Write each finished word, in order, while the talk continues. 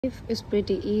Life is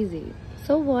pretty easy.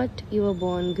 So what? You were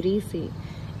born greasy.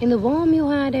 In the womb you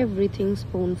had everything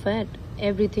spoon-fed.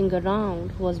 Everything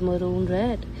around was maroon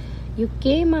red. You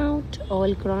came out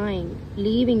all crying,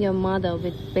 leaving your mother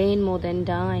with pain more than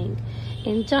dying.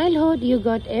 In childhood you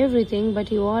got everything,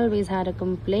 but you always had a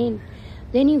complaint.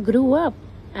 Then you grew up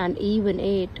and even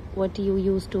ate what you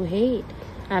used to hate.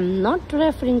 I'm not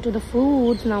referring to the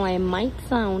foods, now I might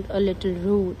sound a little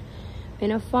rude.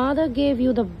 When a father gave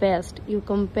you the best, you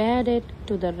compared it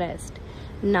to the rest.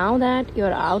 Now that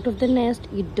you're out of the nest,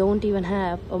 you don't even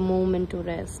have a moment to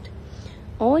rest.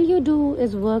 All you do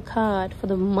is work hard for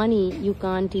the money you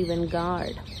can't even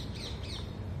guard.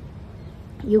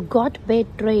 You got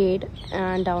betrayed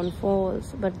and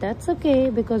downfalls, but that's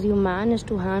okay because you managed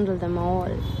to handle them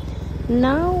all.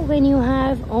 Now, when you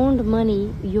have earned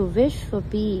money, you wish for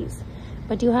peace,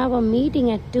 but you have a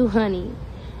meeting at 2, honey.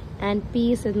 And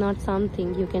peace is not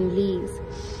something you can lease.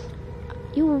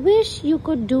 You wish you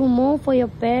could do more for your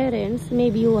parents.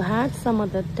 Maybe you had some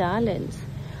other talents.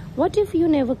 What if you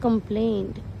never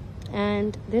complained?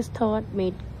 And this thought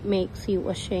makes you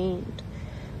ashamed.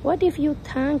 What if you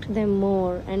thanked them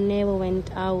more and never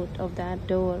went out of that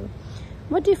door?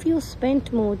 What if you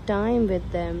spent more time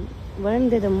with them? Weren't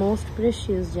they the most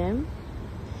precious gem?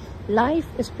 Life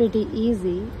is pretty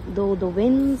easy, though the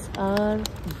winds are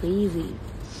breezy.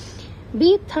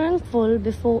 Be thankful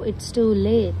before it's too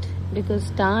late,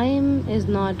 because time is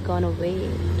not gonna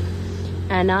wait.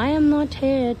 And I am not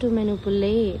here to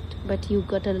manipulate, but you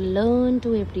gotta learn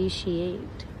to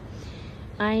appreciate.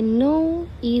 I know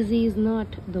easy is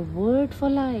not the word for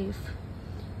life,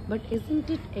 but isn't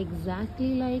it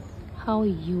exactly like how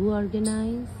you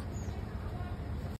organize?